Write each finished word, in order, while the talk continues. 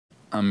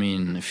I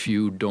mean, if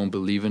you don't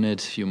believe in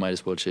it, you might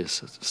as well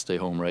just stay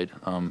home, right?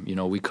 You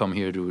know, we come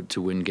here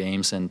to win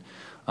games, and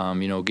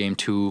you know, game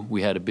 2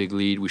 we had a big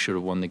lead. We should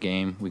have won the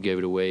game. We gave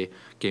it away.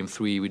 Game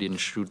 3 we didn't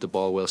shoot the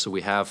ball well, so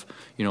we have,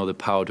 you know, the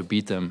power to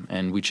beat them,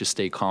 and we just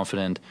stay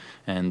confident.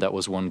 And that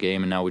was one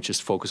game, and now we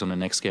just focus on the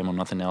next game, on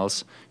nothing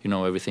else. You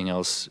know, everything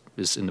else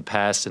is in the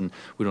past, and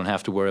we don't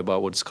have to worry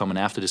about what's coming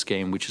after this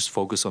game. We just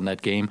focus on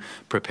that game,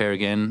 prepare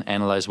again,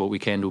 analyze what we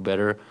can do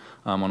better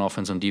on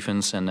offense and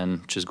defense, and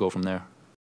then just go from there.